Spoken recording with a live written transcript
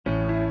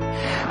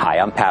Hi,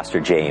 I'm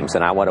Pastor James,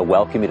 and I want to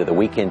welcome you to the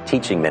weekend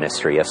teaching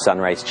ministry of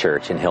Sunrise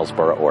Church in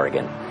Hillsboro,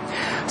 Oregon.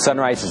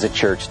 Sunrise is a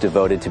church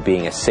devoted to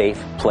being a safe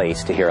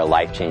place to hear a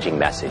life-changing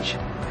message.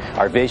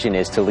 Our vision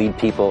is to lead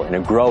people in a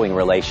growing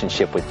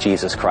relationship with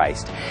Jesus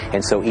Christ,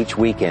 and so each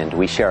weekend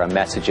we share a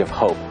message of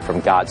hope from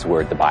God's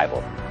Word, the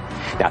Bible.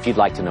 Now, if you'd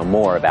like to know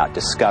more about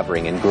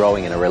discovering and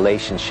growing in a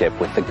relationship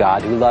with the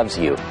God who loves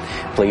you,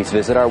 please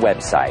visit our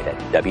website at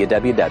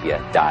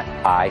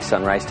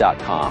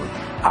www.isunrise.com,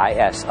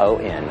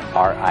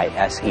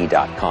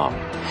 ISONRISE.com.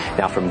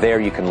 Now, from there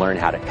you can learn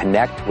how to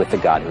connect with the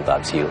God who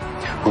loves you,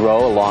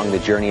 grow along the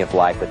journey of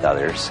life with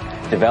others,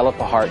 develop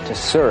a heart to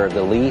serve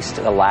the least,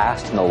 the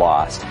last, and the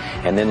lost,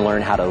 and then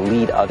learn how to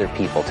lead other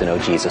people to know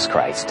Jesus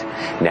Christ.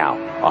 Now,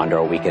 on to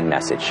our weekend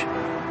message.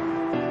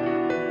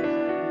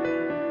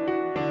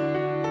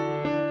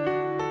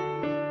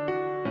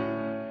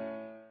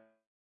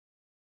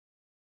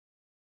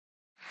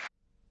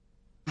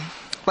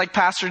 Like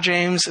Pastor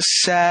James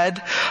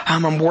said,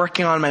 I'm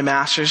working on my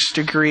master's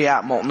degree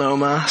at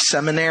Multnomah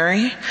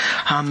Seminary.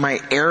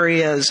 My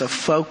areas of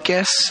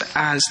focus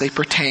as they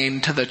pertain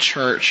to the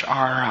church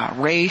are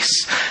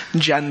race,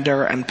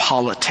 gender, and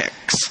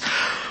politics.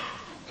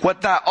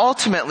 What that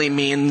ultimately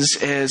means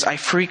is I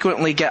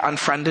frequently get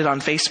unfriended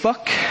on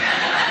Facebook.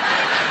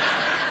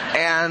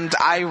 And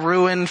I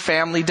ruin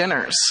family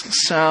dinners.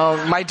 So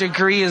my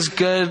degree is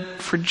good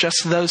for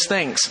just those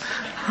things.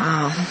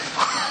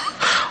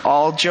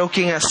 All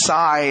joking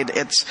aside,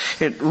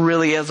 it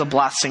really is a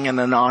blessing and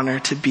an honor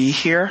to be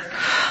here.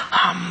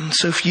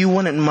 So if you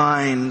wouldn't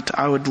mind,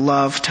 I would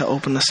love to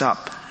open this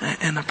up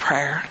in a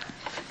prayer.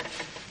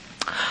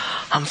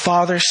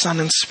 Father, Son,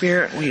 and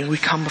Spirit, we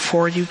come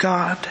before you,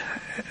 God.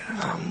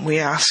 We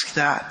ask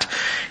that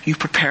you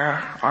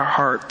prepare our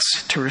hearts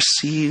to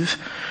receive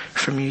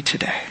from you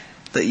today.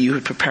 That you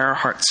would prepare our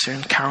hearts to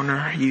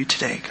encounter you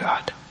today,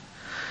 God.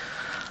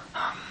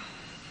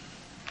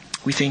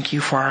 We thank you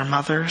for our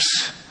mothers.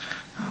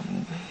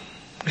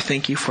 We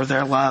thank you for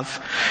their love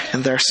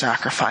and their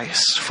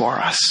sacrifice for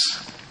us.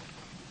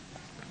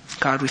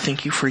 God, we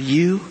thank you for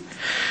you.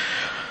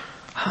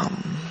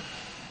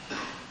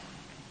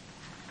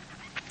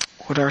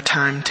 Would our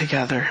time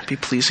together be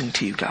pleasing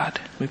to you, God?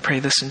 We pray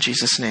this in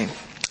Jesus' name.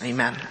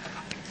 Amen.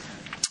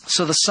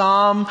 So the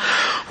psalm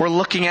we're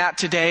looking at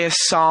today is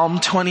Psalm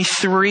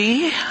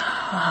 23.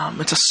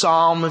 It's a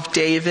psalm of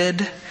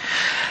David.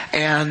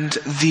 And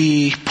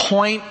the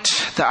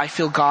point that I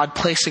feel God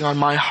placing on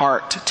my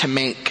heart to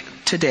make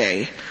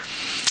today,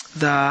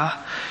 the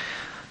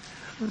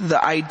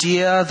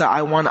idea that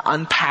I want to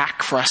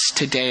unpack for us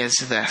today is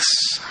this.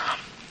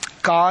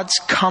 God's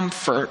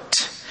comfort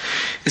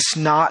is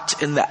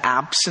not in the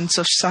absence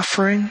of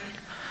suffering,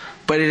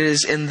 but it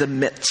is in the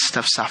midst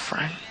of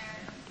suffering.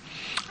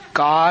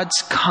 God's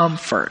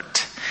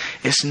comfort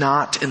is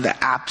not in the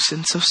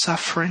absence of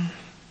suffering,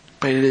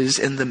 but it is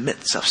in the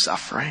midst of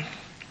suffering.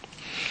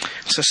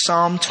 So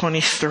Psalm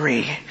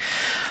 23,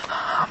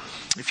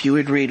 if you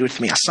would read with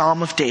me, a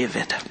psalm of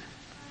David.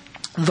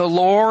 The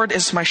Lord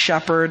is my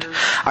shepherd,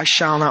 I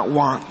shall not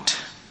want.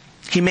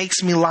 He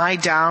makes me lie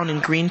down in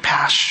green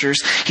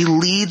pastures. He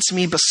leads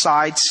me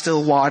beside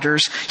still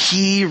waters.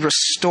 He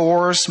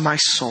restores my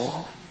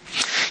soul.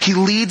 He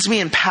leads me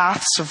in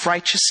paths of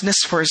righteousness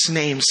for his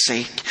name's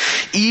sake.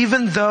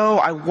 Even though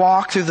I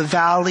walk through the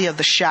valley of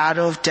the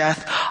shadow of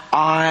death,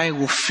 I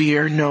will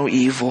fear no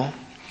evil.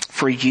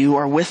 For you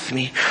are with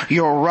me.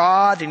 Your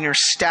rod and your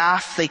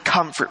staff, they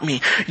comfort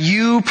me.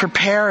 You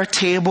prepare a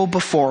table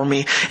before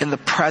me in the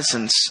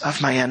presence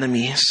of my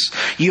enemies.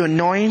 You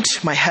anoint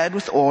my head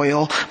with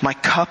oil. My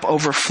cup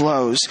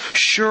overflows.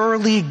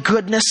 Surely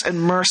goodness and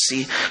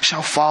mercy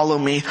shall follow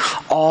me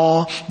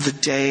all the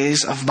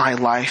days of my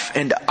life,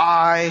 and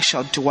I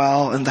shall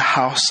dwell in the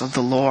house of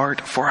the Lord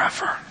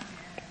forever.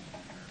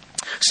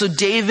 So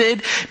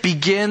David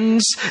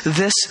begins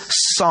this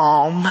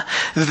psalm,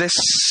 this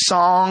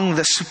song,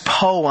 this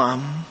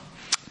poem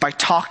by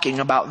talking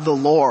about the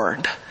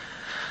Lord.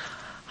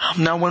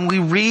 Now, when we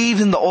read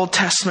in the Old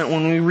Testament,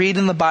 when we read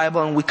in the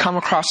Bible and we come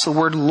across the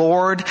word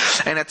Lord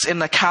and it's in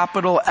the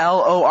capital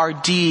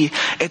L-O-R-D,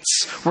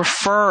 it's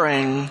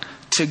referring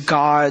to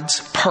God's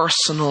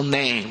personal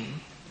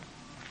name.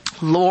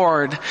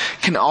 Lord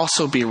can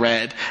also be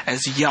read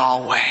as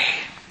Yahweh,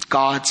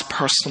 God's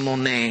personal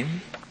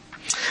name.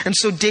 And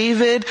so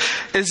David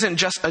isn't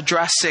just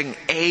addressing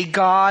a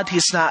God.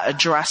 He's not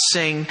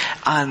addressing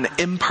an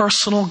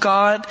impersonal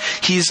God.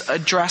 He's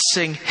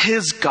addressing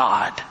his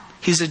God.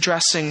 He's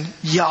addressing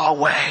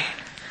Yahweh.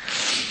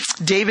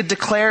 David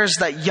declares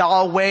that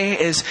Yahweh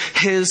is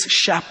his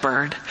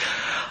shepherd.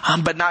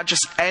 But not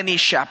just any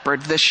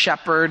shepherd.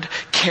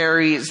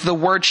 The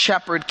word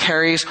shepherd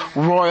carries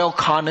royal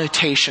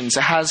connotations.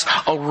 It has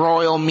a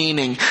royal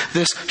meaning.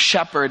 This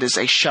shepherd is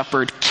a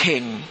shepherd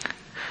king.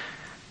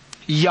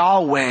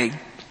 Yahweh,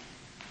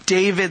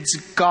 David's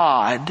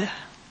God,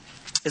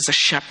 is a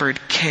shepherd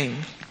king.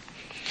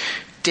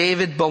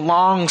 David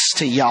belongs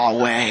to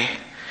Yahweh.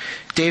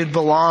 David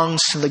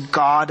belongs to the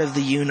God of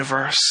the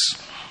universe.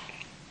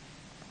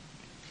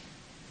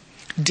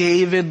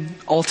 David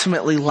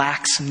ultimately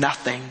lacks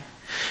nothing,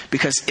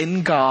 because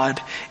in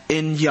God,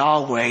 in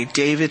Yahweh,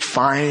 David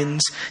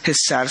finds his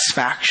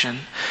satisfaction.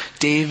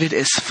 David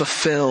is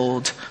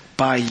fulfilled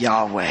by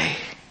Yahweh.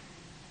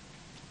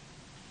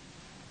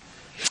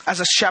 As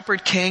a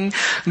shepherd king,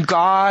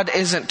 God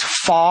isn't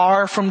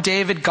far from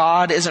David.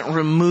 God isn't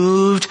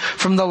removed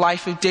from the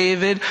life of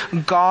David.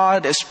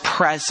 God is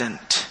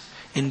present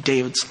in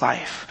David's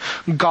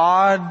life.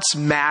 God's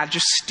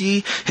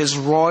majesty, his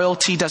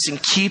royalty,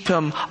 doesn't keep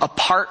him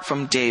apart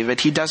from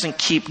David. He doesn't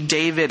keep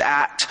David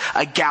at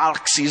a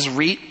galaxy's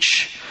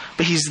reach,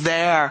 but he's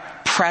there,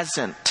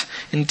 present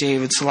in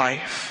David's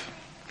life.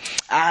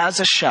 As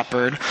a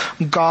shepherd,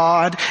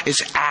 God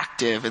is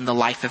active in the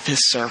life of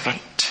his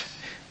servant.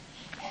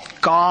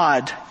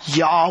 God,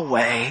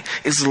 Yahweh,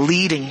 is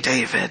leading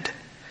David.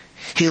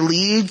 He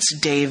leads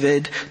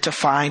David to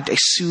find a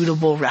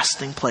suitable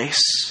resting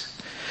place,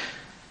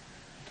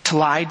 to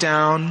lie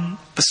down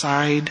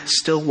beside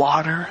still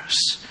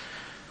waters,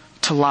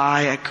 to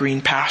lie at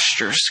green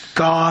pastures.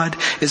 God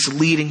is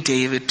leading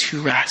David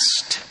to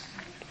rest.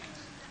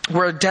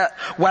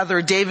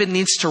 Whether David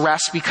needs to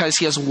rest because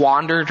he has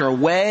wandered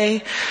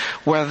away,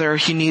 whether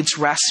he needs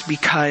rest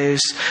because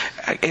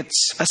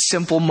it's a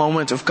simple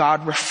moment of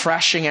God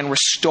refreshing and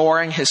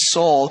restoring his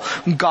soul,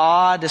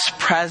 God is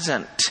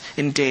present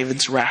in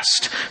David's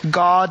rest.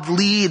 God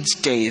leads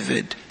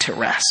David to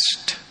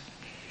rest.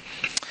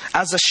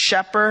 As a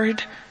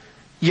shepherd,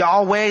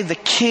 Yahweh, the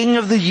King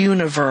of the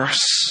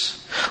universe,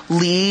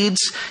 leads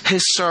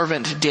his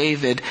servant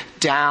David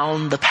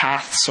down the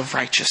paths of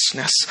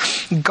righteousness.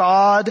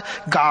 God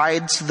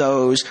guides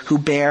those who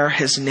bear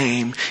his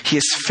name. He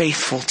is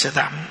faithful to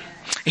them.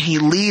 He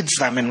leads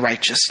them in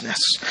righteousness.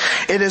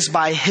 It is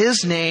by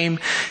his name,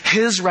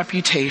 his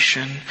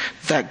reputation,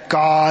 that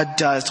God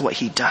does what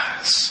he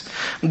does.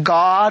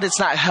 God is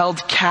not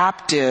held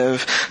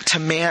captive to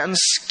man's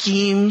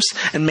schemes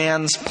and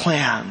man's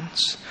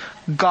plans.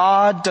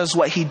 God does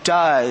what he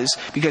does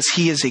because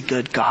he is a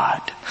good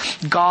God.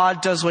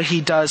 God does what he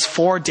does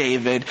for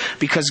David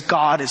because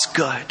God is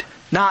good.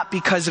 Not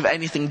because of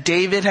anything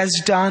David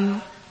has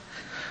done,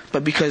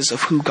 but because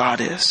of who God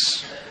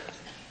is.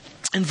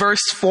 In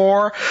verse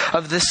 4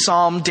 of this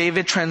psalm,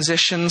 David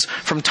transitions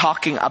from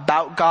talking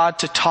about God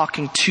to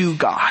talking to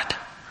God.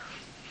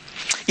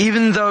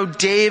 Even though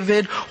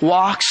David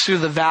walks through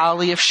the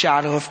valley of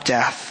shadow of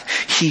death,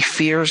 he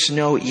fears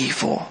no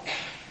evil,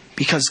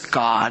 because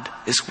God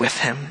is with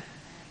him.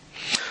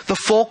 The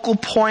focal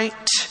point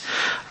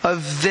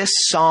of this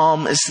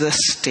psalm is this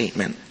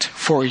statement: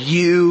 for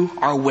you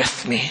are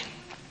with me.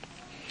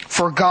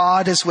 For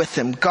God is with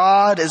him.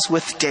 God is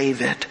with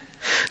David.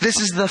 This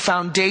is the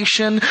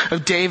foundation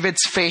of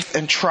David's faith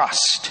and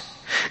trust.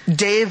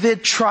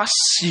 David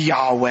trusts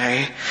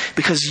Yahweh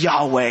because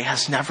Yahweh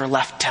has never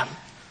left him.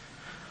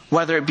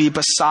 Whether it be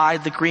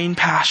beside the green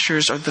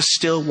pastures or the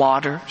still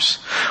waters,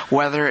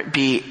 whether it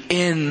be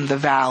in the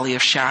valley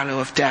of shadow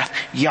of death,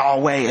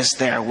 Yahweh is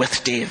there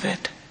with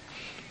David.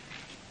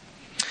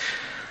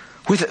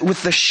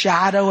 With the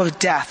shadow of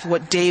death,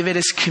 what David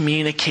is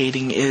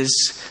communicating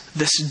is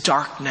this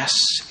darkness.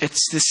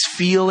 It's this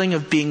feeling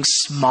of being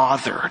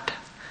smothered.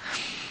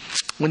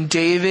 When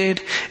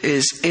David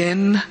is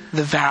in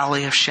the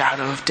valley of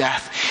shadow of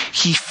death,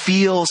 he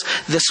feels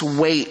this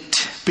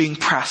weight being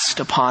pressed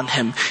upon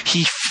him.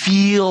 He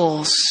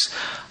feels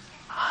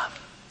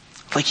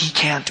like he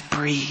can't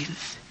breathe.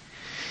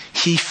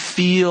 He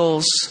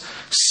feels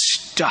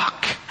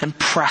stuck and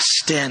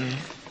pressed in.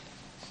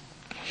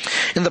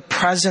 In the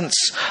presence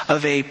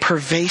of a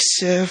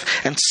pervasive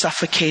and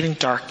suffocating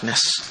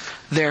darkness,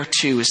 there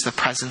too is the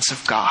presence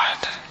of God.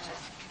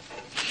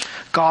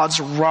 God's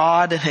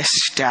rod and his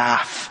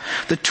staff,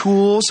 the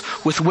tools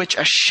with which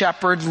a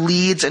shepherd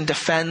leads and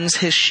defends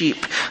his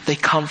sheep, they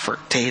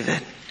comfort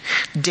David.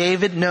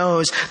 David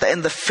knows that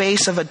in the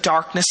face of a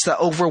darkness that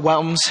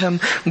overwhelms him,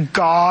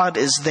 God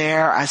is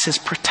there as his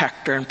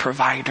protector and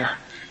provider.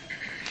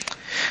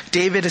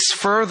 David is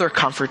further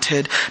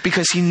comforted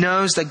because he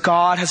knows that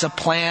God has a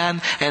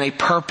plan and a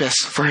purpose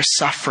for his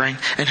suffering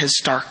and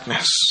his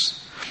darkness.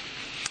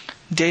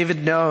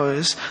 David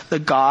knows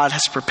that God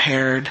has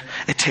prepared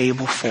a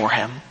table for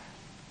him.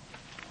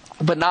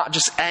 But not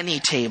just any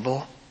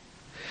table.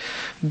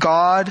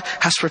 God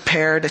has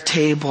prepared a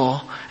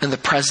table in the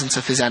presence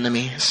of his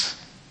enemies.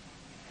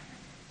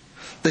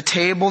 The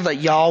table that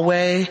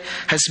Yahweh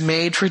has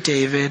made for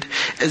David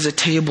is a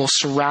table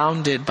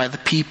surrounded by the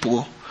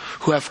people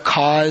who have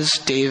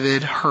caused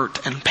David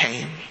hurt and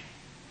pain.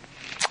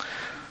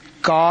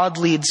 God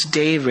leads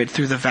David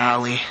through the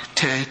valley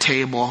to a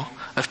table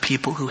of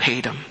people who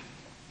hate him.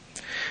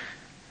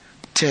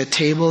 To a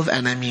table of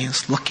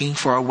enemies looking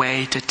for a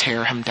way to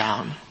tear him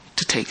down,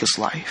 to take his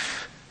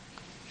life.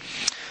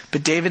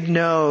 But David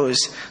knows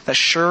that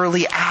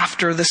surely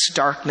after this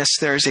darkness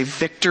there is a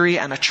victory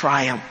and a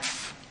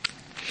triumph.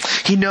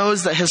 He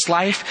knows that his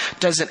life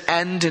doesn't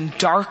end in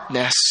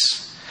darkness,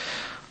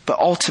 but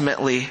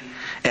ultimately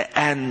it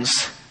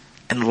ends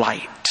in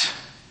light.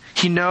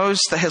 He knows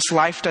that his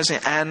life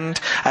doesn't end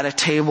at a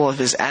table of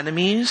his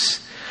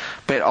enemies,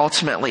 but it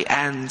ultimately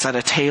ends at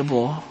a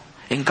table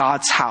in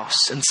God's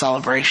house in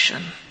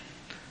celebration.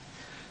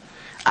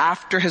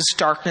 After his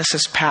darkness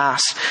has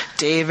passed,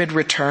 David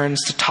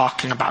returns to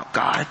talking about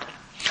God.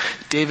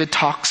 David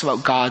talks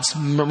about God's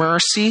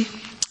mercy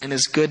and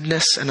his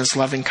goodness and his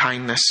loving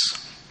kindness.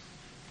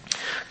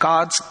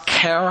 God's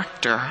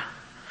character,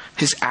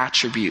 his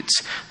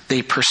attributes,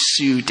 they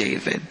pursue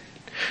David.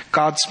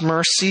 God's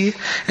mercy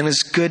and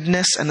his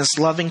goodness and his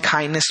loving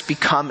kindness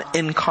become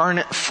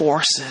incarnate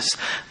forces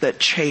that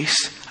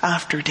chase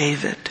after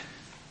David.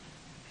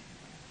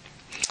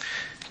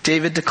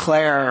 David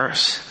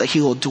declares that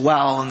he will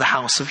dwell in the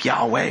house of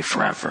Yahweh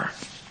forever.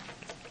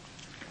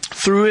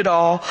 Through it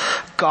all,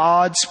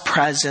 God's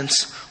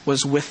presence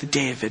was with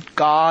David.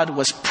 God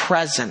was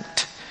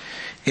present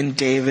in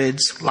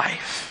David's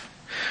life.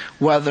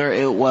 Whether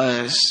it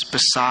was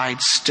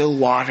beside still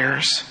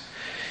waters,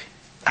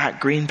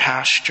 at green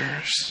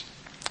pastures,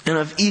 and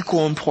of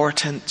equal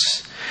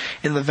importance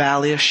in the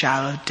valley of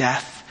shadow of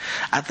death,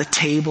 at the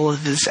table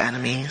of his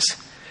enemies,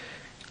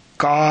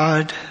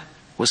 God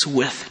was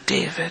with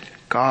David.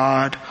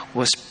 God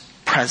was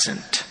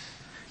present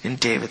in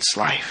David's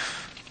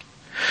life.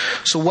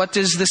 So what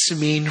does this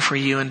mean for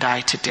you and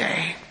I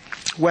today?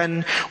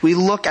 When we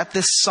look at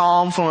this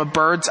psalm from a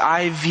bird's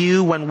eye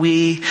view, when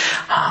we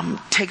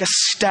take a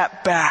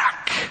step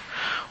back,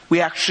 we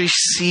actually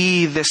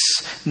see this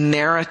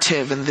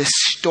narrative and this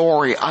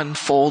story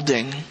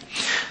unfolding.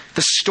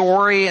 The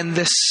story in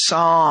this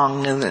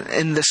song and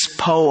in this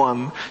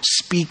poem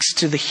speaks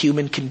to the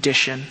human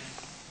condition.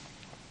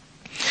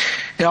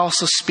 It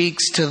also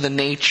speaks to the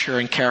nature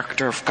and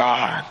character of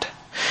God.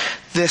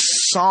 This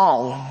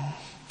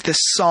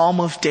psalm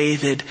of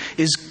David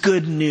is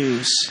good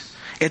news.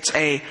 It's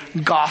a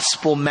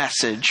gospel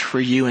message for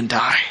you and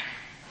I.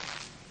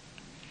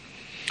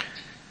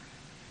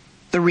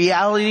 The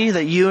reality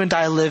that you and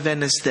I live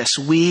in is this: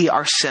 we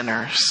are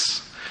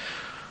sinners.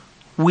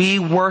 We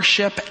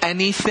worship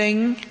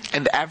anything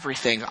and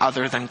everything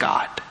other than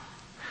God.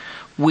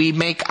 We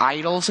make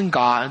idols and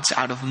gods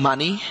out of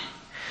money,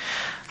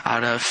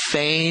 out of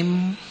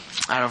fame,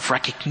 out of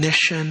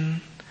recognition,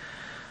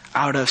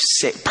 out of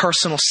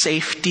personal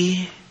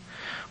safety.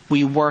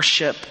 We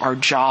worship our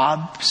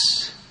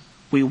jobs.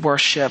 We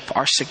worship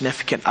our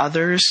significant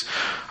others,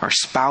 our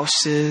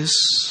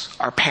spouses,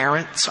 our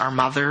parents, our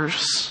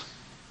mothers,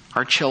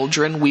 our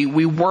children.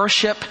 We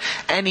worship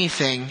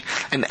anything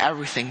and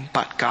everything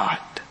but God.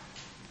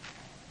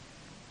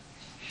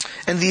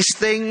 And these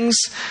things,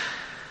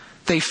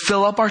 they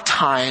fill up our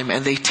time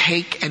and they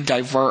take and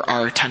divert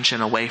our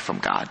attention away from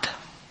God.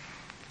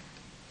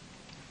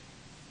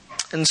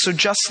 And so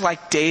just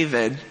like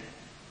David,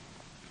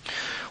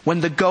 when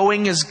the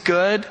going is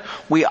good,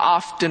 we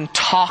often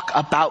talk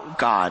about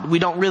God. We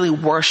don't really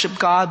worship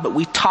God, but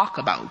we talk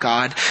about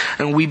God,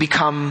 and we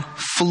become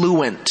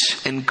fluent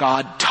in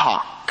God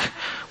talk.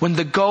 When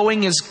the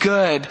going is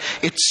good,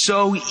 it's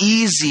so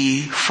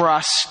easy for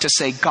us to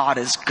say God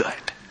is good.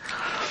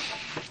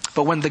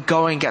 But when the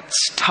going gets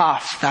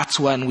tough, that's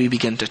when we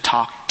begin to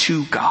talk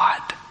to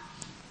God.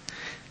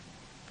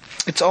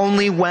 It's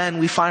only when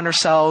we find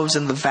ourselves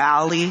in the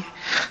valley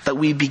that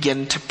we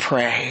begin to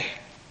pray.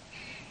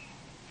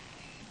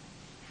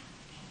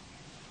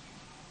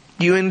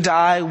 You and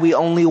I, we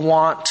only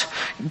want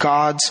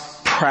God's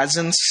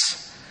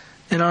presence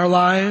in our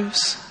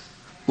lives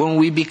when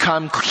we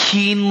become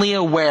keenly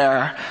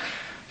aware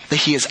that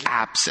He is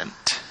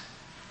absent.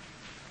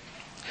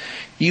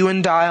 You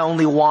and I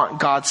only want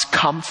God's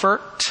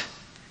comfort,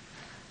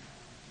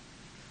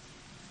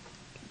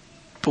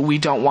 but we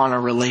don't want a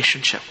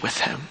relationship with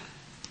Him.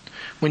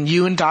 When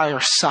you and I are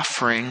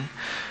suffering,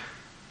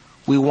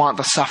 we want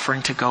the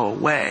suffering to go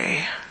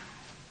away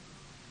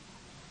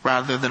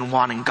rather than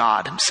wanting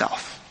God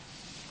Himself.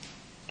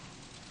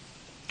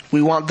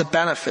 We want the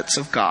benefits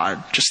of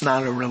God, just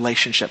not a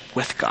relationship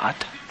with God.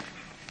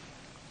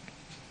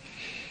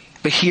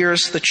 But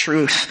here's the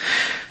truth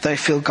that I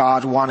feel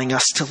God wanting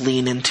us to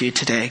lean into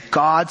today.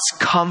 God's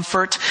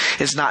comfort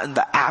is not in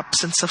the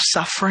absence of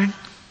suffering.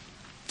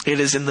 It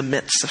is in the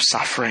midst of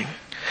suffering.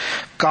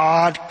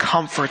 God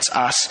comforts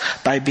us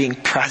by being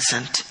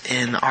present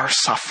in our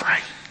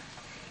suffering.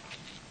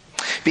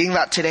 Being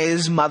that today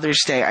is Mother's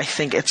Day, I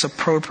think it's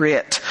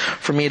appropriate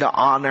for me to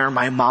honor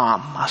my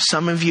mom.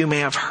 Some of you may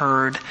have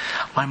heard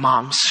my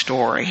mom's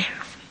story.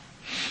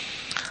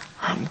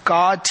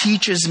 God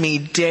teaches me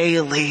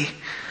daily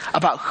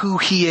about who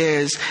He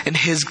is and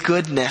His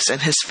goodness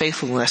and His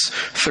faithfulness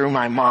through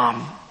my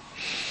mom.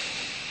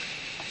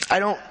 I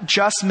don't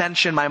just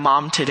mention my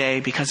mom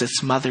today because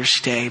it's Mother's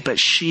Day, but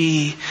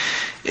she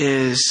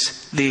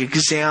is the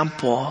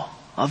example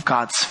of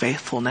God's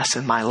faithfulness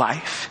in my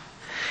life.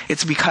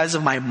 It's because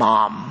of my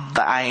mom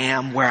that I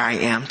am where I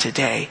am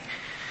today.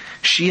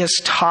 She has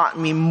taught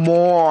me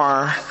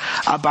more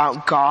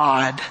about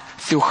God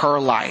through her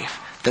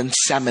life than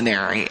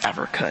seminary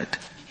ever could.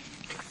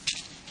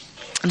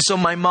 And so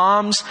my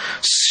mom's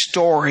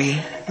story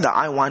that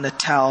I want to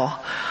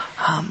tell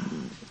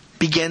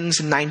begins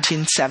in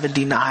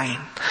 1979.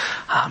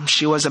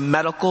 She was a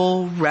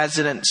medical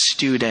resident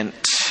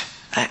student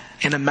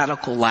in a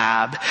medical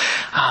lab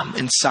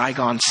in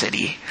Saigon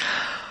City.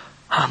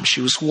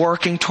 She was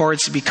working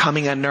towards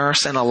becoming a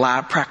nurse and a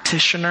lab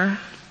practitioner.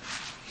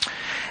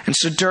 And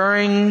so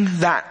during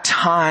that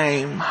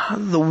time,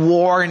 the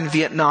war in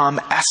Vietnam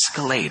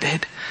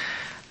escalated,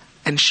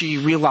 and she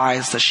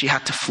realized that she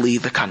had to flee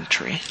the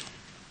country.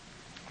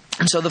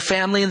 And so the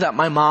family that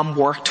my mom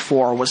worked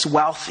for was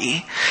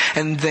wealthy,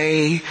 and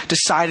they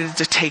decided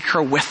to take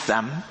her with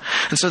them.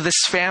 And so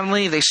this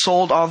family, they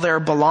sold all their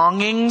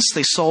belongings,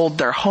 they sold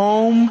their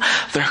home,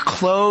 their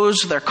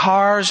clothes, their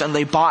cars, and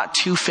they bought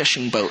 2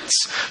 fishing boats,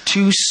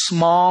 2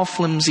 small,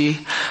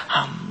 flimsy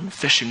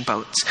fishing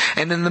boats.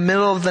 And in the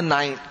middle of the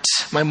night,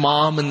 my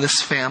mom and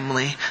this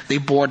family, they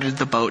boarded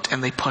the boat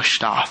and they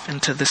pushed off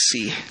into the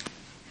sea.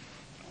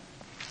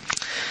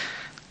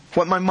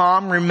 What my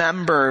mom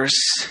remembers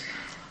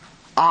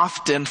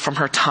often from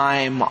her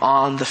time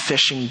on the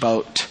fishing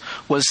boat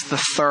was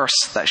the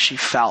thirst that she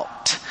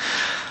felt.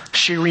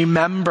 She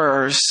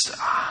remembers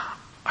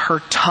her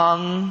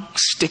tongue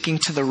sticking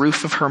to the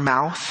roof of her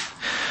mouth.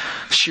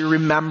 She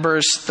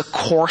remembers the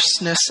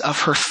coarseness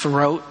of her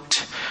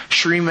throat.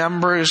 She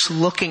remembers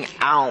looking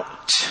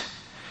out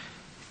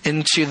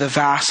into the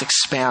vast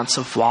expanse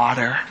of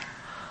water,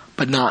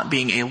 but not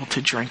being able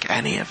to drink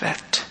any of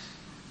it.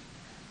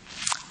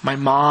 My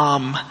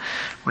mom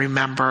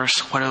remembers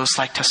what it was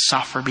like to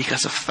suffer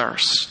because of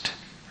thirst.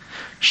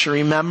 She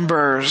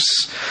remembers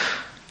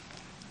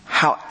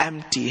how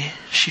empty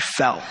she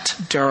felt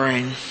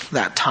during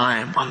that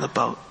time on the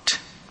boat.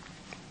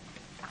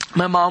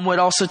 My mom would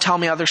also tell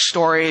me other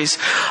stories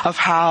of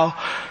how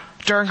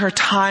during her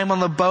time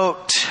on the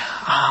boat,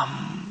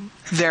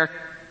 their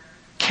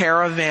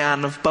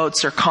caravan of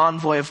boats or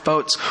convoy of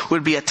boats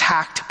would be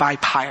attacked by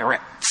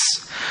pirates.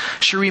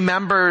 She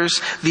remembers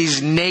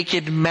these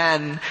naked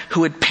men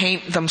who would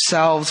paint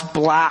themselves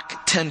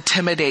black to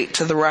intimidate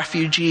to the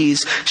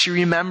refugees. She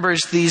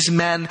remembers these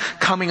men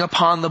coming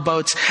upon the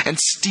boats and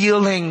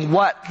stealing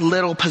what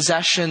little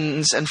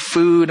possessions and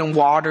food and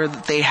water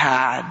that they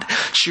had.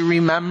 She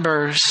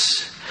remembers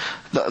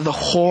the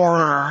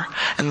horror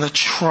and the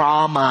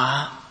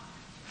trauma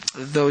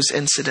of those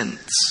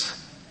incidents.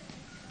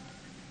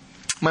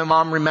 My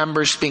mom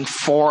remembers being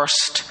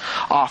forced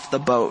off the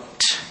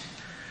boat.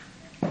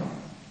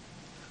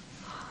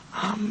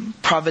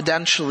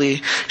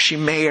 Providentially, she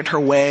made her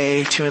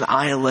way to an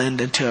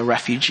island and to a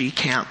refugee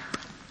camp.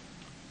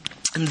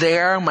 And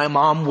there, my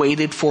mom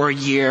waited for a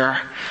year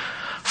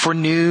for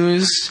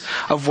news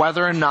of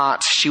whether or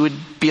not she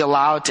would be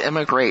allowed to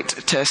immigrate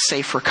to a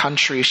safer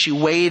country. She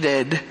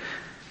waited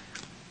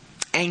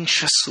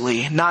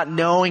anxiously, not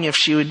knowing if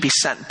she would be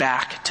sent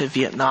back to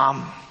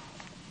Vietnam.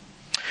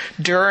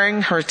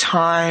 During her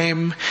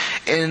time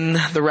in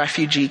the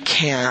refugee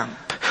camp,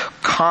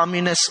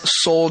 communist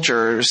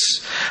soldiers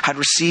had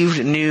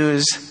received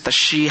news that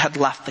she had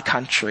left the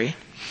country.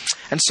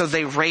 And so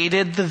they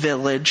raided the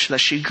village that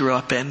she grew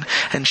up in,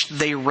 and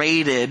they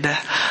raided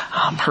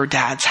her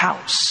dad's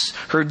house.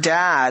 Her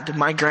dad,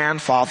 my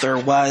grandfather,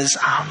 was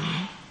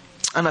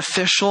an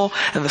official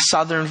in the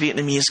Southern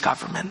Vietnamese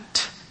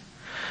government.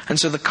 And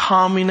so the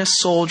communist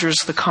soldiers,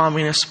 the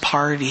Communist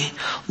Party,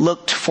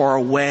 looked for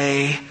a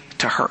way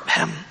to hurt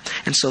him.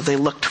 And so they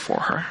looked for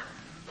her.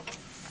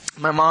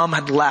 My mom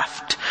had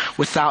left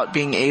without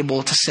being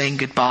able to say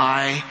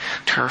goodbye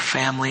to her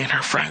family and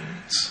her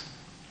friends.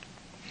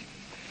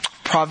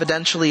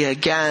 Providentially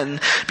again,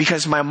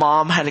 because my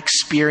mom had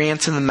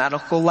experience in the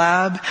medical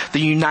lab, the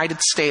United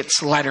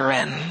States let her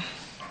in.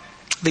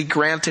 They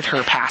granted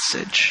her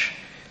passage.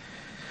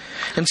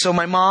 And so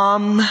my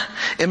mom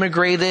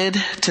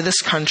immigrated to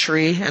this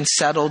country and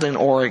settled in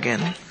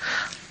Oregon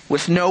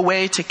with no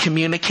way to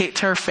communicate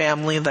to her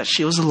family that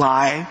she was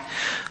alive,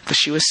 that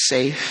she was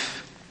safe.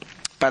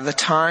 By the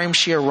time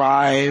she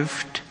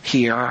arrived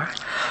here,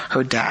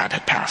 her dad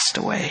had passed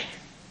away.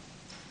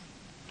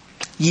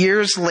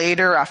 Years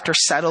later, after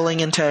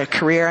settling into a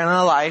career and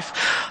a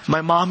life,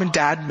 my mom and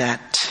dad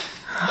met,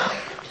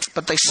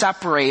 but they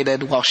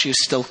separated while she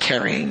was still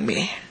carrying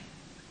me.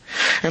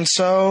 And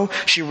so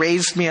she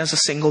raised me as a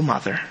single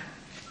mother.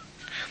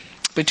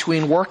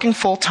 Between working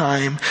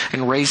full-time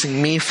and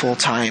raising me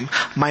full-time,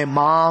 my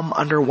mom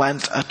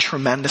underwent a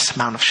tremendous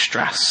amount of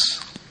stress.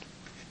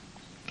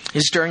 It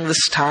was during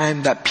this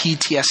time that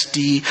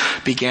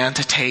PTSD began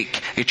to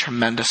take a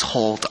tremendous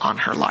hold on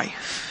her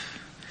life.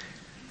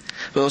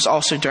 But it was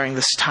also during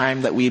this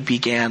time that we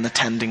began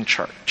attending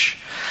church.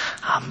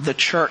 The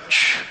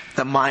church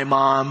that my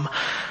mom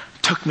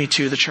took me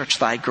to, the church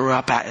that I grew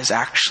up at, is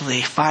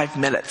actually 5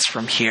 minutes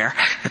from here.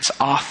 It's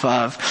off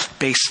of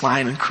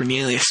Baseline and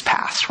Cornelius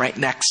Pass, right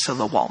next to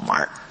the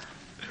Walmart.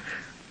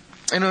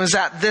 And it was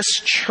at this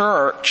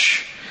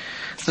church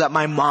that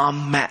my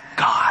mom met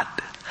God.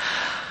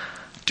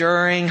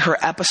 During her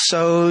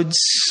episodes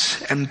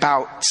and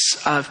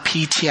bouts of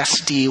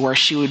PTSD, where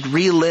she would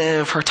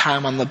relive her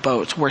time on the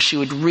boat, where she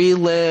would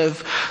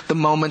relive the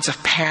moments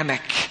of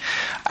panic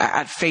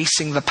at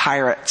facing the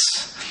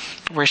pirates,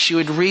 where she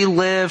would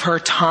relive her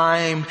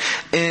time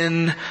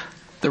in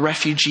the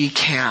refugee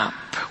camp,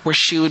 where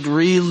she would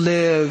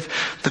relive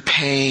the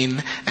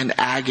pain and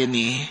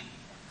agony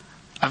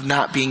of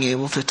not being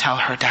able to tell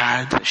her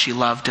dad that she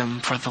loved him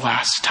for the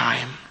last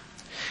time.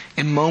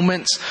 In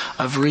moments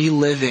of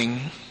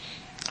reliving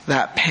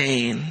that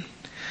pain,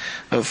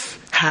 of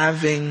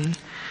having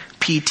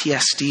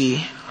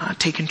PTSD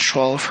take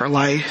control of her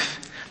life,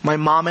 my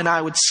mom and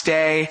I would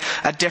stay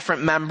at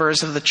different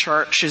members of the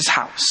church's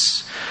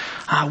house.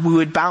 We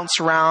would bounce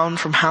around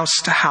from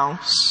house to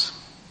house.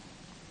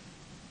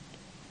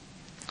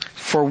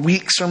 For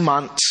weeks or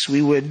months,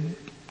 we would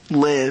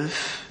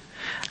live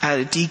at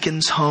a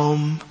deacon's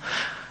home,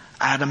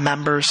 at a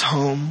member's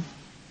home.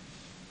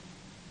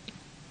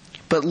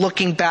 But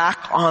looking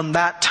back on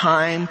that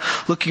time,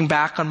 looking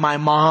back on my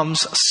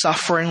mom's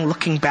suffering,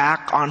 looking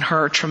back on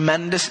her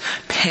tremendous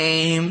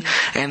pain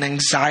and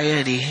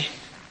anxiety,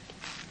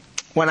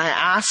 when I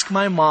ask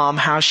my mom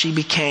how she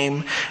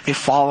became a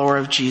follower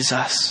of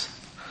Jesus,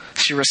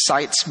 she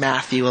recites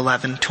Matthew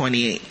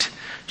 11:28.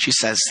 She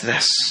says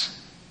this: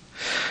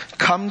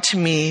 "Come to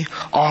me,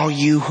 all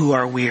you who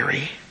are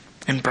weary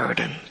and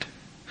burdened,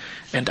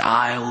 and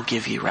I will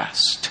give you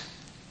rest."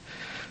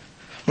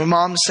 My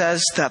mom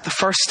says that the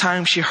first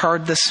time she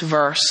heard this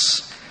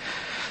verse,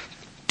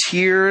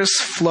 tears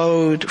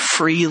flowed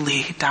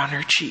freely down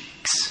her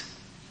cheeks.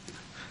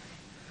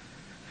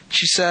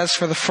 She says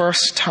for the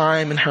first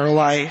time in her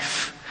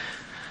life,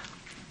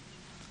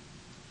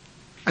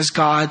 as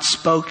God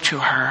spoke to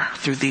her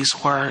through these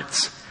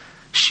words,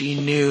 she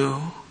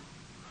knew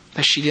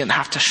that she didn't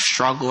have to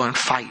struggle and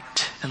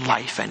fight in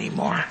life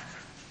anymore.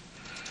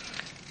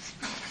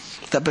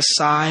 That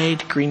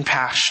beside green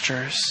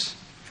pastures,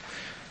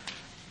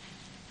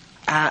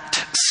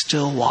 at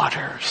still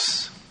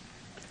waters,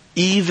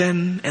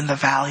 even in the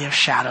valley of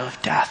shadow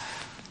of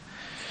death,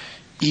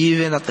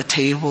 even at the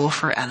table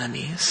for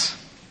enemies,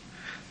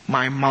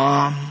 my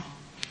mom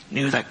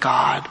knew that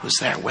God was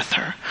there with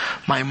her.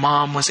 My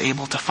mom was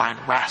able to find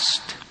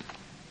rest.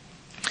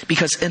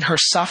 Because in her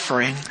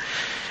suffering,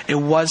 it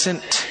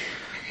wasn't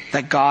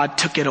that God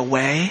took it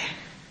away.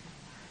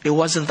 It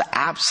wasn't the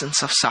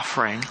absence of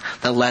suffering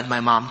that led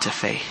my mom to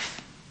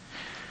faith.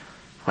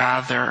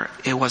 Rather,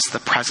 it was the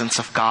presence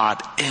of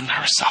God in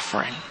her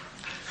suffering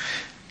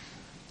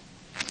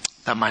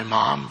that my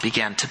mom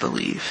began to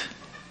believe.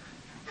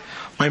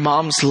 My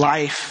mom's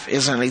life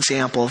is an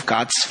example of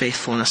God's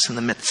faithfulness in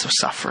the midst of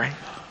suffering.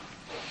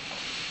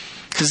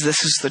 Because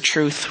this is the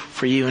truth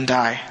for you and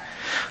I.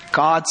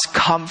 God's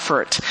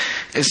comfort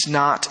is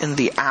not in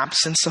the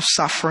absence of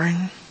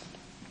suffering.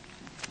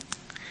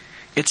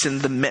 It's in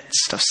the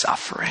midst of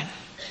suffering.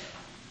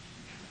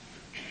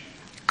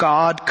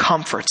 God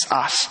comforts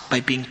us by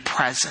being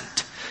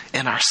present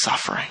in our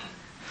suffering.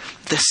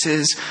 This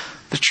is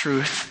the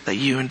truth that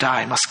you and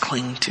I must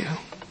cling to.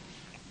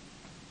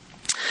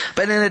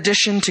 But in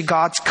addition to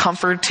God's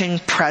comforting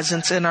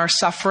presence in our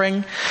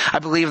suffering, I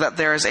believe that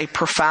there is a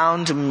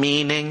profound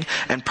meaning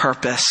and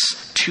purpose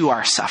to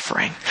our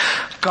suffering.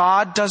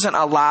 God doesn't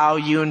allow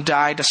you and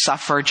I to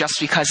suffer just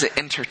because it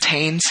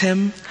entertains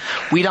Him.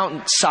 We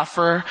don't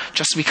suffer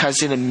just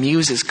because it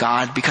amuses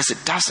God, because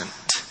it doesn't.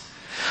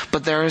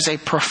 But there is a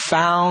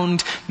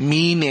profound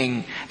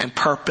meaning and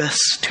purpose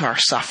to our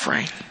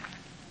suffering.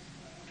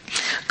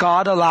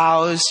 God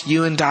allows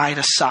you and I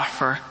to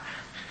suffer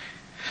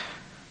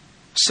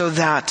so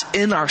that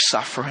in our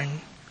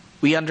suffering,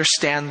 we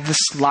understand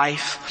this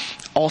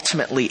life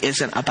ultimately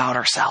isn't about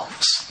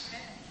ourselves.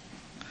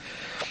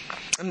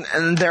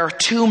 And there are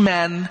two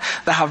men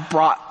that have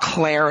brought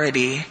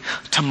clarity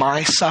to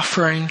my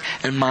suffering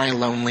and my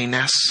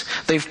loneliness.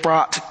 They've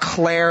brought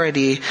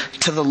clarity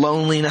to the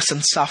loneliness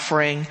and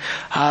suffering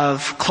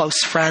of close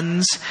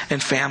friends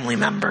and family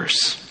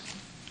members.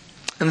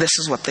 And this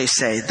is what they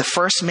say. The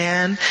first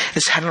man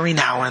is Henry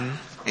Nouwen,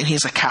 and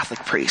he's a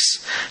Catholic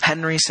priest.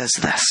 Henry says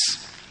this: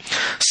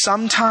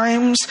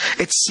 "Sometimes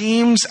it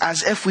seems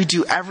as if we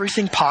do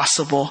everything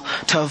possible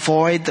to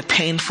avoid the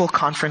painful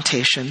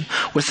confrontation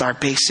with our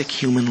basic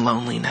human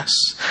loneliness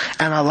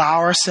and allow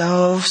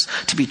ourselves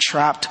to be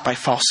trapped by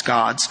false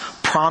gods,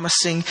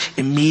 promising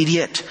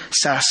immediate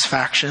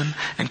satisfaction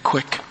and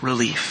quick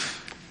relief.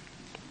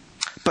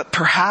 But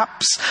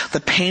perhaps the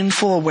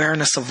painful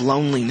awareness of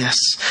loneliness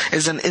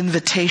is an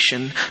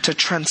invitation to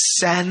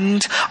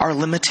transcend our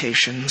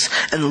limitations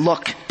and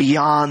look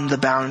beyond the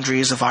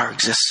boundaries of our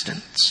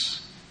existence.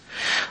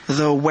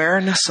 The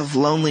awareness of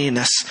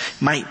loneliness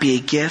might be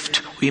a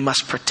gift we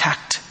must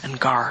protect and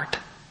guard,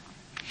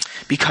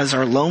 because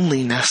our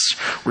loneliness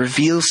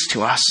reveals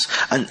to us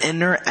an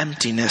inner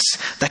emptiness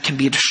that can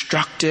be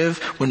destructive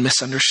when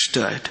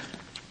misunderstood,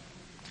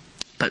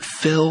 but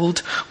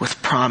filled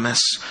with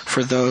promise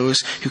for those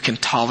who can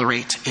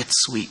tolerate its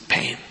sweet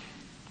pain."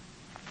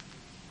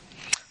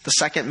 The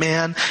second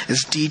man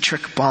is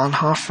Dietrich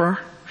Bonhoeffer,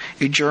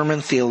 a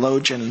German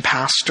theologian and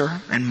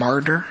pastor and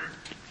martyr.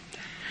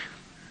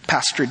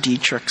 Pastor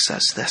Dietrich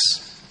says this: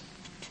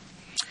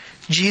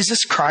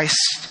 "Jesus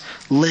Christ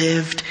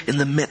lived in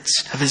the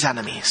midst of his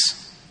enemies.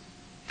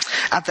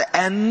 At the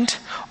end,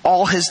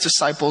 all his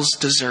disciples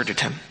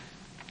deserted him.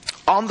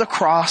 On the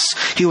cross,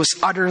 he was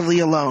utterly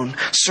alone,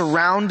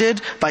 surrounded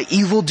by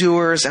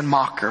evildoers and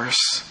mockers.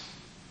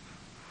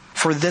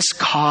 For this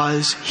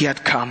cause he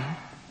had come,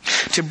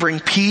 to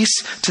bring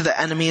peace to the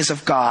enemies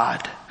of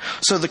God.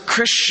 So the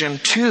Christian,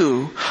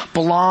 too,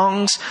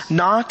 belongs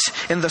not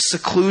in the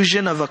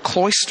seclusion of a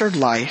cloistered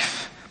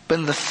life, but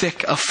in the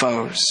thick of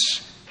foes.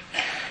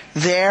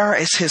 There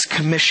is his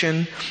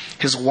commission,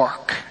 his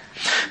work.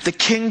 The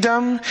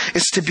kingdom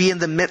is to be in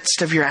the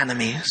midst of your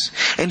enemies.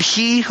 And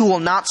he who will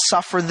not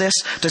suffer this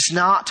does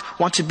not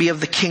want to be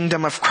of the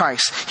kingdom of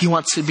Christ. He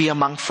wants to be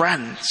among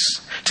friends,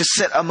 to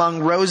sit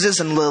among roses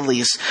and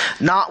lilies,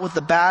 not with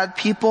the bad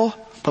people,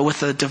 but with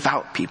the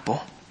devout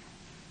people.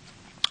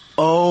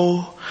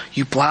 Oh,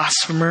 you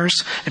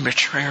blasphemers and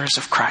betrayers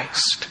of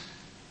Christ.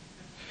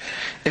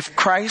 If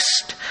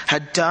Christ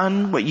had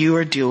done what you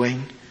are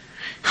doing,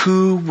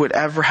 who would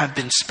ever have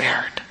been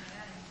spared?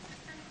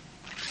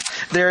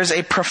 There is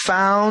a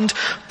profound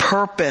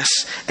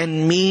purpose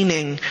and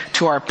meaning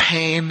to our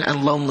pain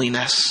and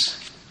loneliness.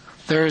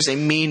 There is a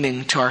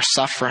meaning to our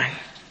suffering.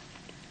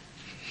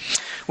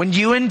 When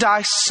you and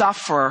I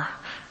suffer,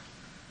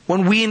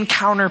 when we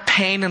encounter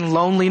pain and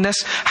loneliness,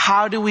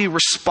 how do we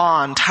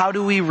respond? How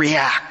do we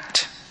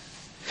react?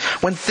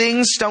 When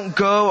things don't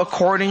go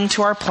according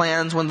to our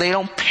plans, when they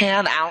don't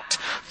pan out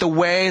the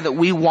way that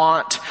we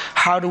want,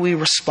 how do we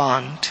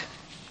respond?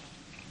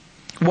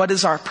 What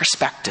is our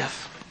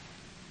perspective?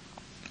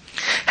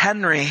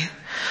 Henry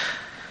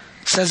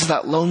says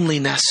that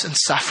loneliness and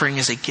suffering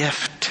is a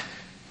gift.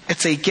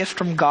 It's a gift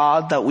from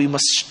God that we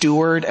must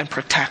steward and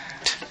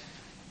protect.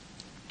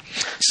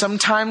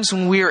 Sometimes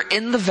when we are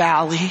in the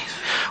valley,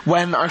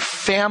 when our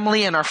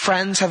family and our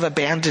friends have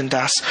abandoned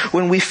us,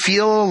 when we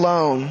feel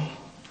alone,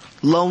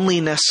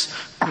 loneliness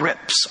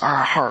grips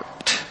our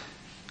heart.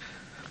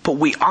 But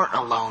we aren't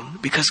alone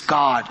because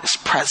God is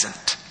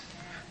present.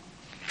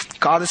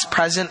 God is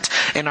present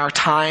in our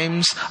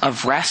times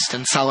of rest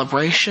and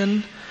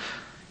celebration.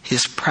 He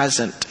is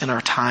present in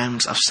our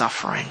times of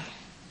suffering.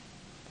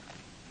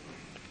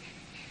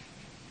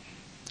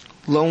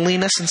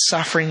 Loneliness and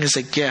suffering is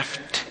a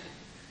gift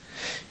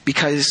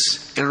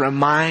because it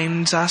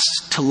reminds us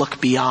to look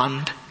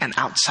beyond and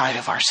outside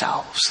of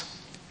ourselves.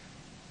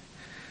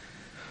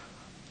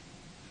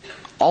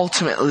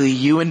 Ultimately,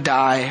 you and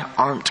I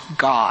aren't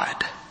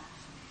God.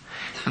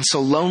 And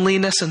so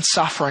loneliness and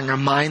suffering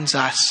reminds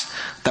us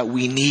that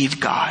we need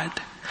God.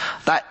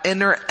 That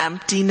inner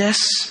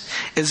emptiness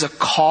is a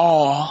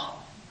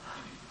call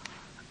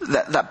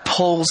that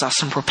pulls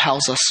us and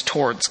propels us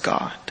towards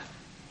God.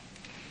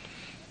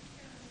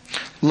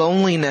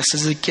 Loneliness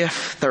is a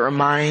gift that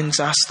reminds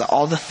us that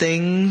all the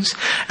things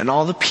and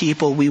all the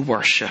people we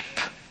worship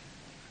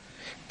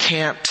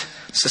can't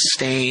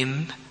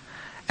sustain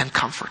and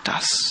comfort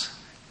us.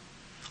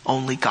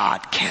 Only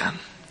God can.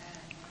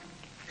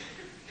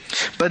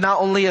 But not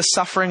only is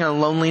suffering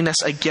and loneliness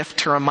a gift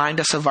to remind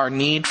us of our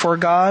need for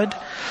God,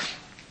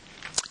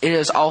 it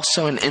is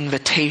also an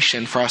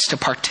invitation for us to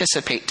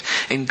participate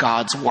in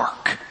God's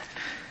work.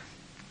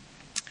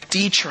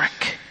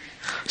 Dietrich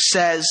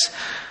says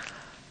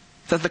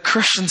that the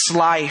Christian's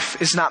life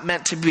is not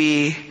meant to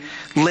be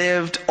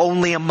lived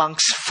only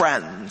amongst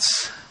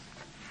friends.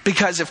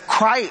 Because if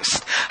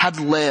Christ had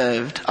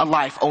lived a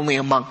life only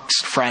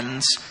amongst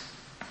friends,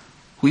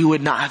 we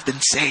would not have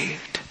been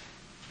saved.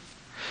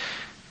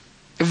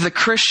 If the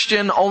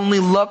Christian only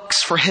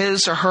looks for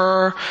his or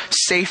her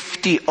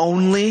safety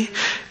only,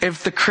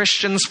 if the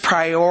Christian's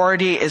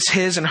priority is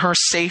his and her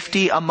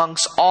safety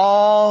amongst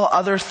all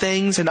other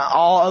things and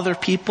all other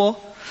people,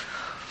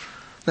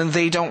 then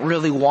they don't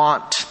really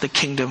want the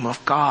kingdom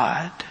of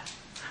God.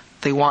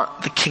 They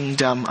want the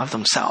kingdom of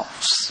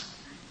themselves.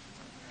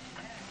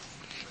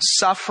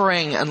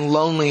 Suffering and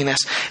loneliness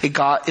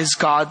is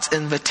God's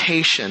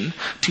invitation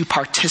to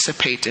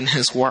participate in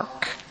His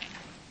work.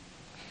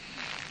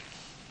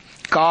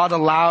 God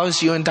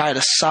allows you and I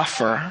to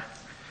suffer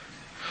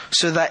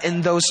so that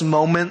in those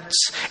moments,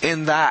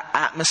 in that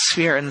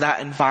atmosphere, in that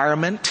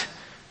environment,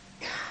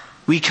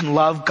 we can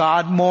love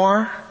God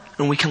more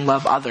and we can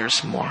love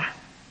others more.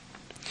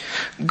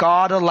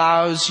 God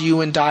allows you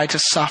and I to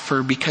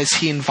suffer because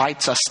He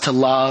invites us to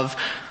love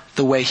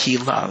the way He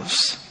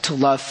loves, to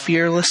love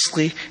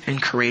fearlessly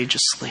and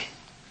courageously.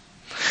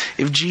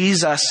 If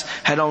Jesus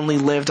had only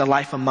lived a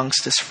life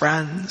amongst His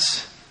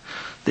friends,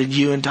 then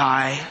you and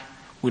I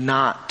would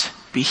not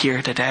be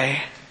here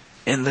today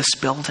in this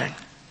building.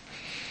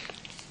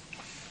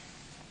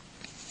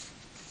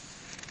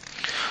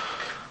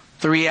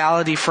 The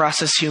reality for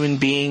us as human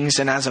beings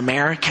and as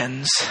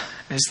Americans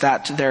is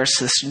that there's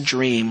this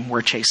dream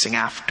we're chasing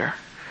after.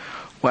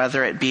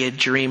 Whether it be a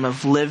dream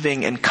of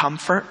living in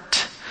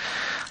comfort,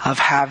 of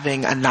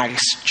having a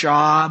nice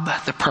job,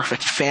 the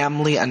perfect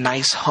family, a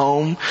nice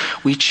home.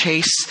 We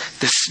chase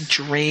this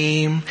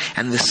dream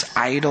and this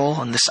idol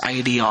and this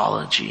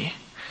ideology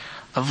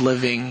of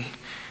living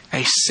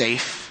a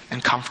safe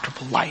and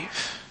comfortable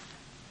life.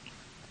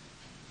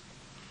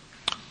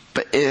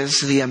 But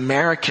is the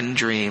American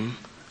dream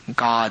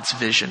God's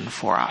vision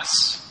for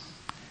us?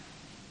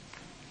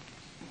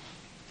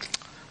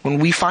 When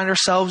we find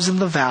ourselves in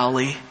the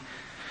valley,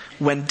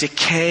 when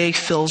decay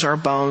fills our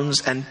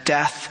bones and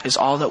death is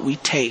all that we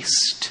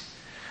taste,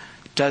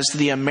 does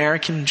the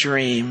American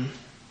dream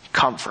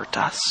comfort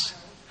us?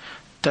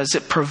 Does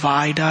it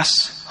provide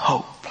us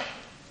hope?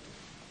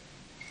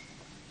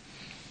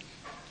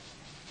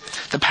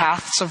 The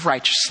paths of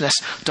righteousness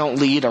don't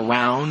lead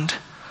around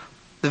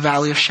the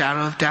valley of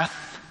shadow of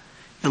death.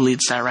 It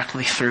leads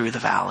directly through the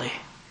valley,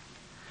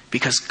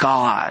 because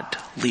God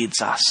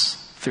leads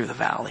us through the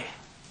valley.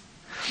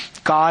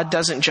 God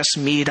doesn't just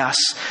meet us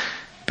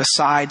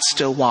beside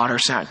still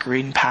waters and at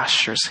green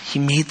pastures. He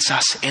meets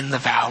us in the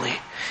valley.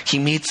 He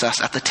meets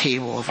us at the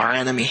table of our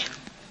enemy.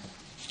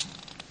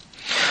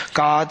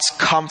 God's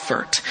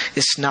comfort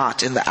is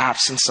not in the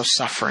absence of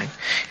suffering.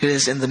 It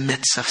is in the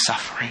midst of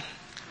suffering.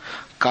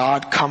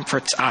 God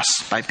comforts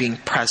us by being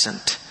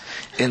present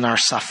in our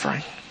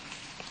suffering.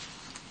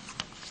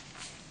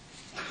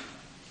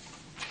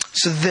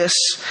 So this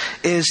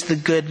is the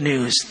good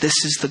news.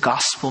 This is the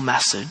gospel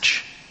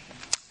message.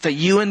 That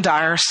you and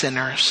I are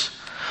sinners,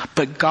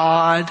 but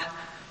God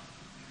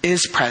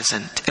is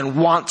present and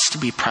wants to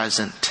be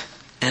present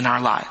in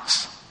our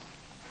lives.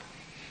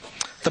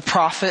 The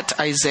prophet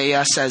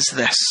Isaiah says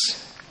this: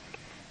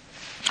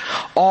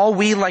 all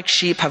we like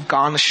sheep have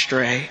gone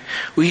astray.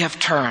 We have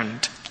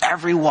turned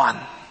every one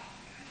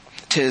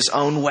to his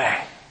own way.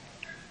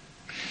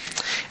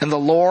 And the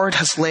Lord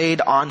has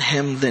laid on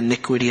him the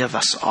iniquity of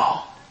us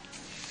all.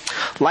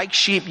 Like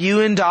sheep, you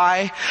and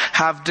I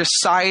have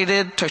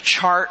decided to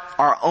chart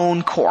our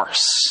own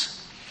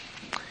course.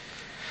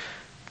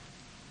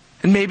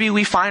 And maybe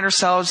we find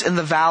ourselves in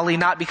the valley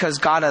not because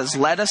God has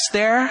led us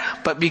there,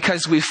 but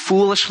because we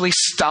foolishly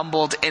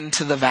stumbled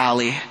into the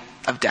valley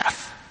of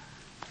death.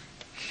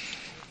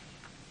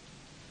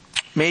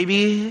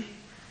 Maybe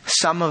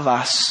some of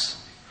us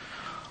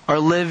are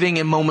living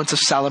in moments of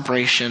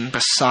celebration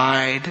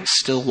beside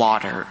still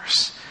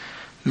waters.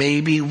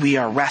 Maybe we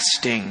are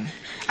resting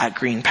at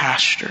green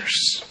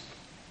pastures.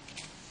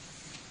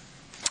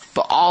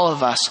 But all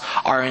of us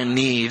are in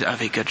need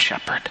of a good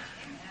shepherd.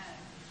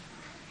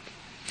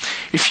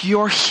 If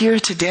you're here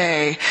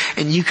today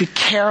and you could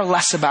care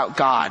less about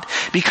God,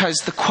 because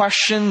the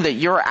question that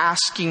you're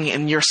asking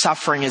in your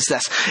suffering is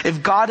this: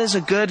 if God is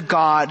a good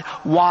God,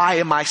 why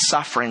am I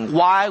suffering?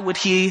 Why would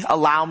He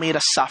allow me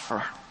to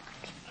suffer?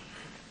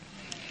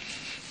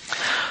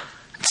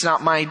 It's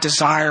not my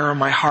desire or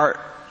my heart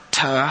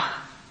to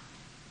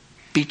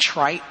be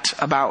trite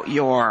about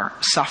your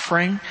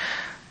suffering,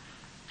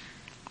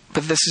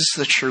 but this is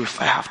the truth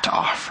I have to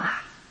offer.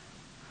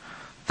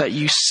 That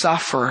you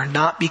suffer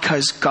not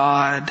because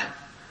God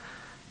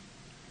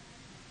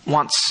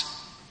wants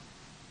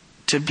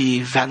to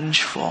be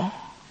vengeful,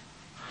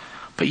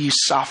 but you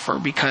suffer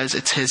because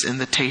it's His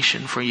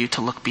invitation for you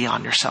to look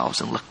beyond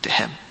yourselves and look to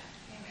Him.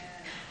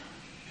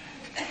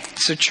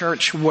 So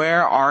church,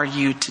 where are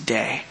you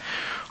today?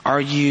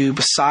 Are you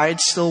beside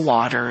still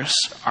waters?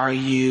 Are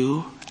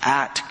you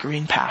at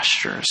green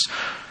pastures?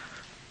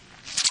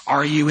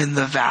 Are you in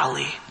the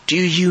valley? Do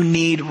you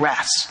need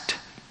rest?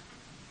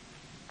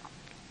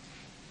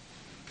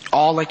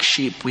 All like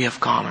sheep we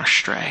have gone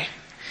astray,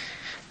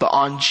 but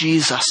on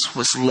Jesus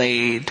was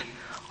laid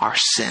our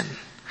sin.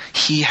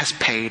 He has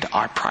paid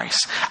our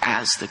price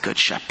as the good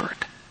shepherd,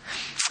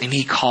 and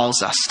He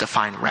calls us to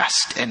find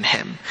rest in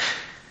Him.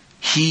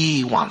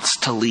 He wants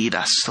to lead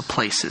us to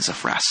places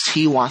of rest.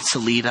 He wants to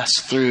lead us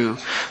through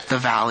the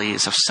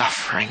valleys of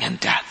suffering and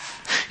death.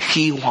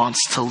 He wants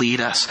to lead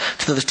us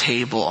to the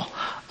table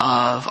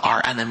of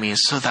our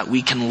enemies so that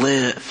we can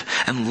live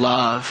and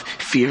love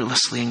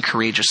fearlessly and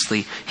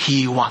courageously.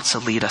 He wants to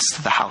lead us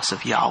to the house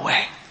of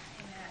Yahweh.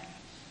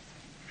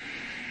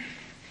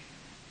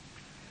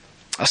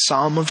 A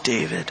Psalm of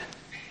David.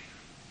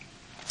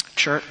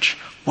 Church,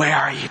 where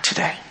are you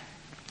today?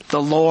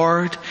 The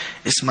Lord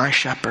is my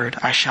shepherd,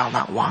 I shall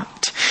not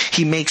want.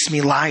 He makes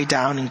me lie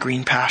down in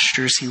green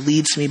pastures. He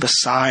leads me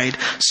beside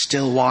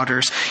still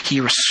waters. He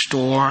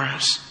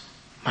restores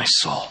my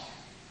soul.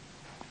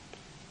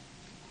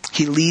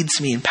 He leads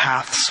me in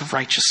paths of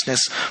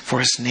righteousness for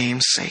His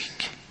name's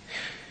sake.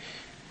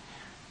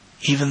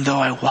 Even though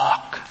I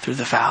walk through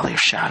the valley of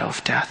shadow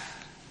of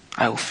death,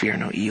 I will fear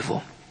no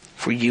evil,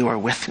 for you are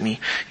with me.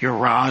 Your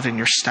rod and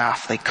your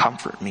staff, they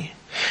comfort me.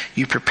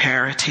 You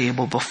prepare a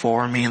table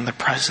before me in the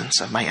presence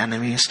of my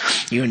enemies.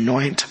 You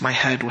anoint my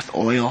head with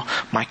oil.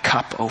 My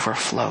cup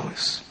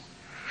overflows.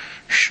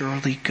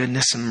 Surely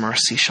goodness and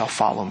mercy shall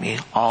follow me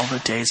all the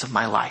days of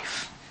my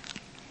life.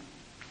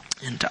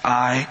 And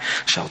I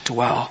shall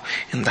dwell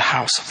in the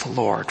house of the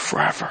Lord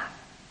forever.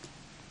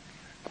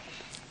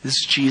 This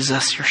is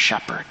Jesus, your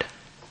shepherd.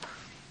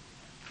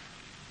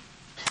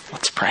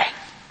 Let's pray.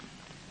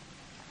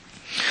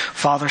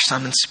 Father,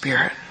 Son, and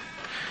Spirit,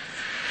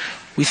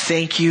 we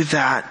thank you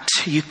that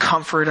you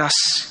comfort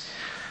us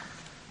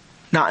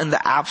not in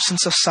the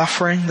absence of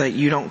suffering, that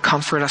you don't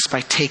comfort us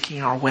by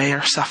taking away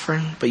our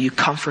suffering, but you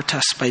comfort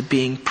us by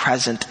being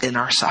present in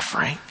our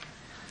suffering.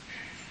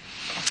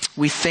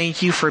 We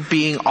thank you for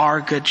being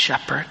our good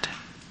shepherd.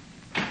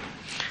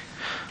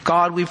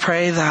 God, we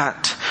pray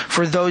that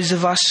For those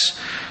of us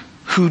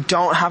who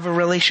don't have a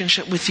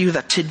relationship with you,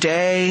 that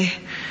today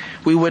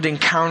we would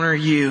encounter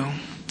you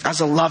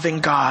as a loving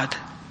God,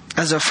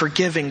 as a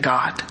forgiving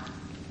God.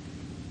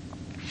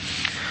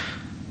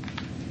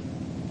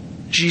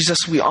 Jesus,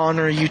 we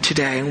honor you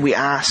today, and we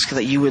ask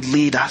that you would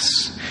lead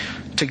us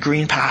to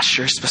green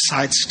pastures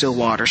beside still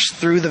waters,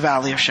 through the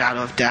valley of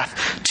shadow of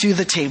death, to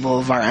the table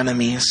of our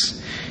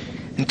enemies,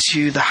 and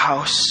to the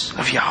house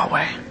of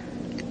Yahweh.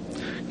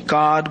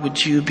 God,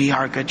 would you be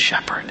our good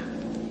shepherd?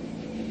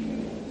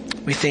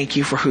 We thank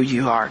you for who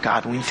you are,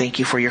 God. We thank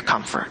you for your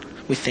comfort.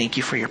 We thank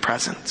you for your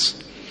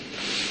presence.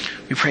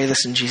 We pray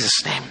this in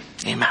Jesus' name.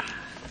 Amen.